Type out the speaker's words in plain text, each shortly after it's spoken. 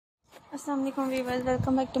अस्सलाम वालेकुम viewers,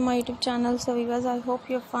 welcome back to my YouTube channel. So viewers, I hope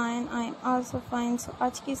you fine, I am also fine. सो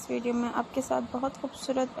आज की इस video में आपके साथ बहुत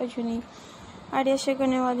खूबसूरत और यूनिक आइडिया शेयर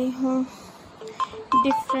करने वाली हूँ।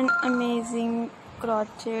 Different amazing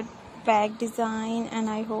crochet bag design and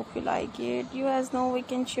I hope you like it. You guys know we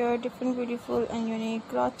can share different beautiful and unique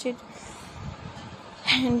crochet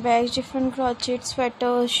handbags, different crochet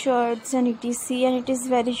sweaters, shirts and etc, and it is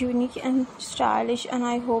very unique and stylish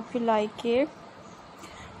and I hope you like it.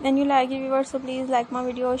 Then you like it, viewers, so please like my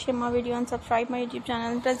video, share my video and subscribe my YouTube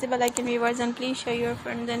channel. Press the bell icon, viewers, and please share your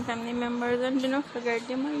friends and family members, and do not forget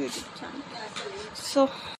my YouTube channel. So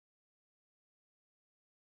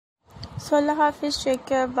Allah Hafiz, take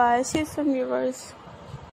care, bye, see you soon, viewers.